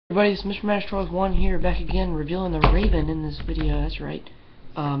Everybody, it's Mr. Mash1 here, back again, revealing the Raven in this video. That's right.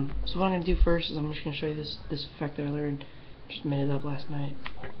 So what I'm gonna do first is I'm just gonna show you this effect that I learned. Just made it up last night,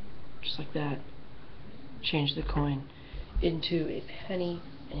 just like that. Change the coin into a penny,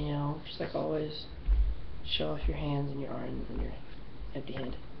 and just like always, show off your hands and your arms and your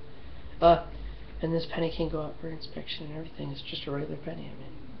empty-handed. And this penny can go out for inspection and everything. It's just a regular penny, I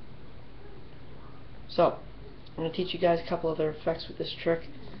mean. So I'm gonna teach you guys a couple other effects with this trick.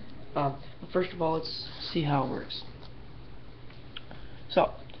 But first of all, let's see how it works.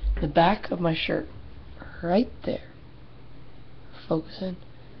 So, the back of my shirt, right there, focusing,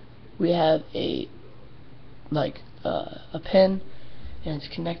 we have a pin, and it's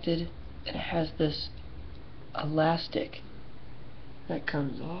connected, and it has this elastic that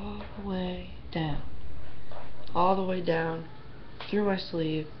comes all the way down, through my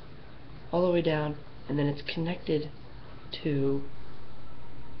sleeve, all the way down, and then it's connected to,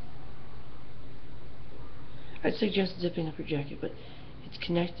 I'd suggest zipping up your jacket, but it's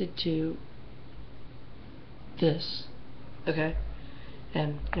connected to this, okay?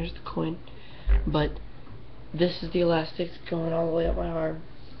 And there's the coin, but this is the elastic going all the way up my arm,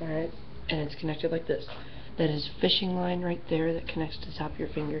 alright? And it's connected like this. That is fishing line right there that connects to the top of your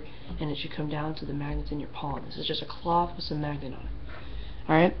finger, and it should come down to the magnets in your palm. This is just a cloth with some magnet on it,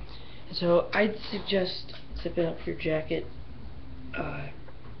 alright? So I'd suggest zipping up your jacket,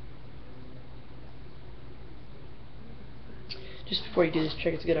 just before you do this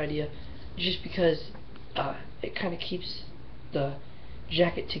trick. It's a good idea, just because it kind of keeps the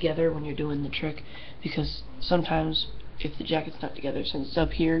jacket together when you're doing the trick, because sometimes if the jacket's not together, since it's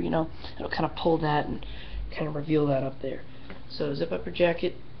up here, it'll kind of pull that and kind of reveal that up there. So zip up your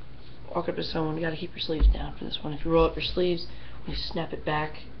jacket, walk up to someone. You got to keep your sleeves down for this one. If you roll up your sleeves, when you snap it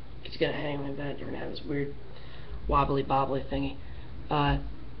back, it's going to hang like that. You're going to have this weird wobbly bobbly thingy.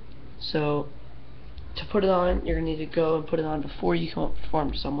 So to put it on, you're going to need to go and put it on before you come up and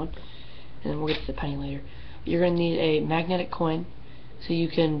perform to someone, and then we'll get to the penny later. You're going to need a magnetic coin, so you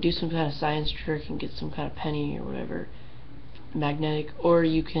can do some kind of science trick and get some kind of penny or whatever, magnetic, or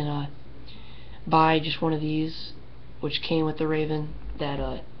you can buy just one of these, which came with the Raven,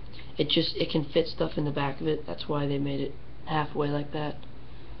 that it can fit stuff in the back of it. That's why they made it halfway like that.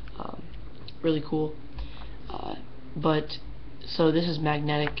 Really cool. So this is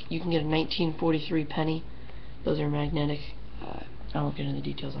magnetic. You can get a 1943 penny. Those are magnetic. I won't get into the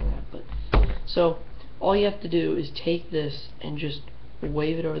details on that, but so all you have to do is take this and just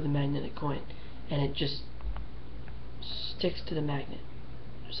wave it over the magnetic coin, and it just sticks to the magnet,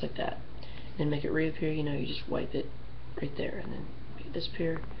 just like that. Then make it reappear. You just wipe it right there, and then make it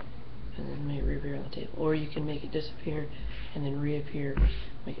disappear, and then make it reappear on the table. Or you can make it disappear and then reappear.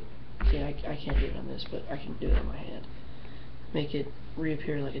 Make it. See, I can't do it on this, but I can do it on my hand. Make it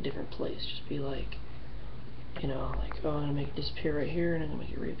reappear in like a different place. Just be like, oh, I'm gonna make it disappear right here, and I'm gonna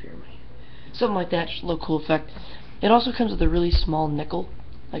make it reappear in my hand. Something like that. Just a little cool effect. It also comes with a really small nickel,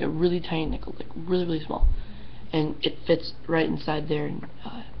 like a really tiny nickel, like really, really small, and it fits right inside there. And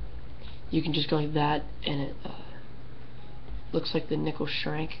you can just go like that, and it looks like the nickel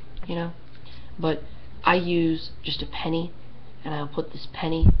shrank, But I use just a penny, and I'll put this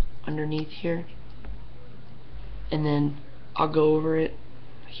penny underneath here, and then I'll go over it.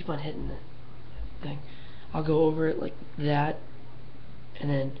 I keep on hitting the thing. I'll go over it like that, and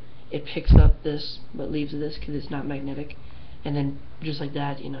then it picks up this but leaves this because it's not magnetic, and then just like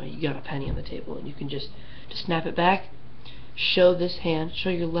that, you got a penny on the table, and you can just snap it back, show this hand, show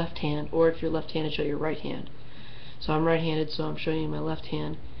your left hand, or if you're left-handed, show your right hand. So I'm right-handed, so I'm showing you my left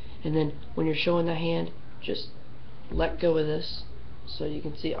hand, and then when you're showing the hand, just let go of this so you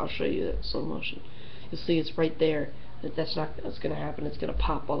can see. I'll show you that in slow motion. You'll see it's right there. That's going to happen. It's going to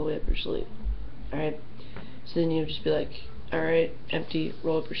pop all the way up your sleeve. Alright? So then you'll just be like, alright, empty,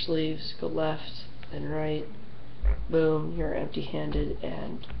 roll up your sleeves, go left, then right, boom, you're empty-handed,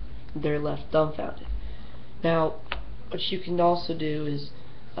 and they're left dumbfounded. Now, what you can also do is,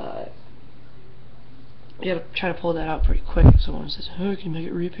 you gotta try to pull that out pretty quick. If someone says, oh, can you make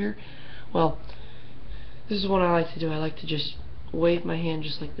it reappear? Well, this is what I like to do. I like to just wave my hand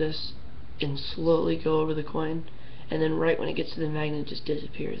just like this, and slowly go over the coin, and then right when it gets to the magnet, it just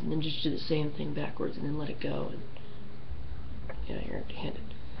disappears, and then just do the same thing backwards, and then let it go, and you're empty-handed.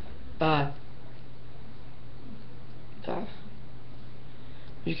 What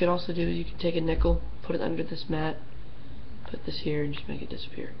you can also do is you can take a nickel, put it under this mat, put this here, and just make it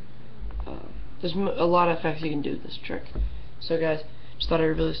disappear. There's a lot of effects you can do with this trick. So guys, just thought I'd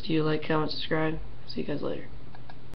reveal this to you. Like, comment, subscribe. See you guys later.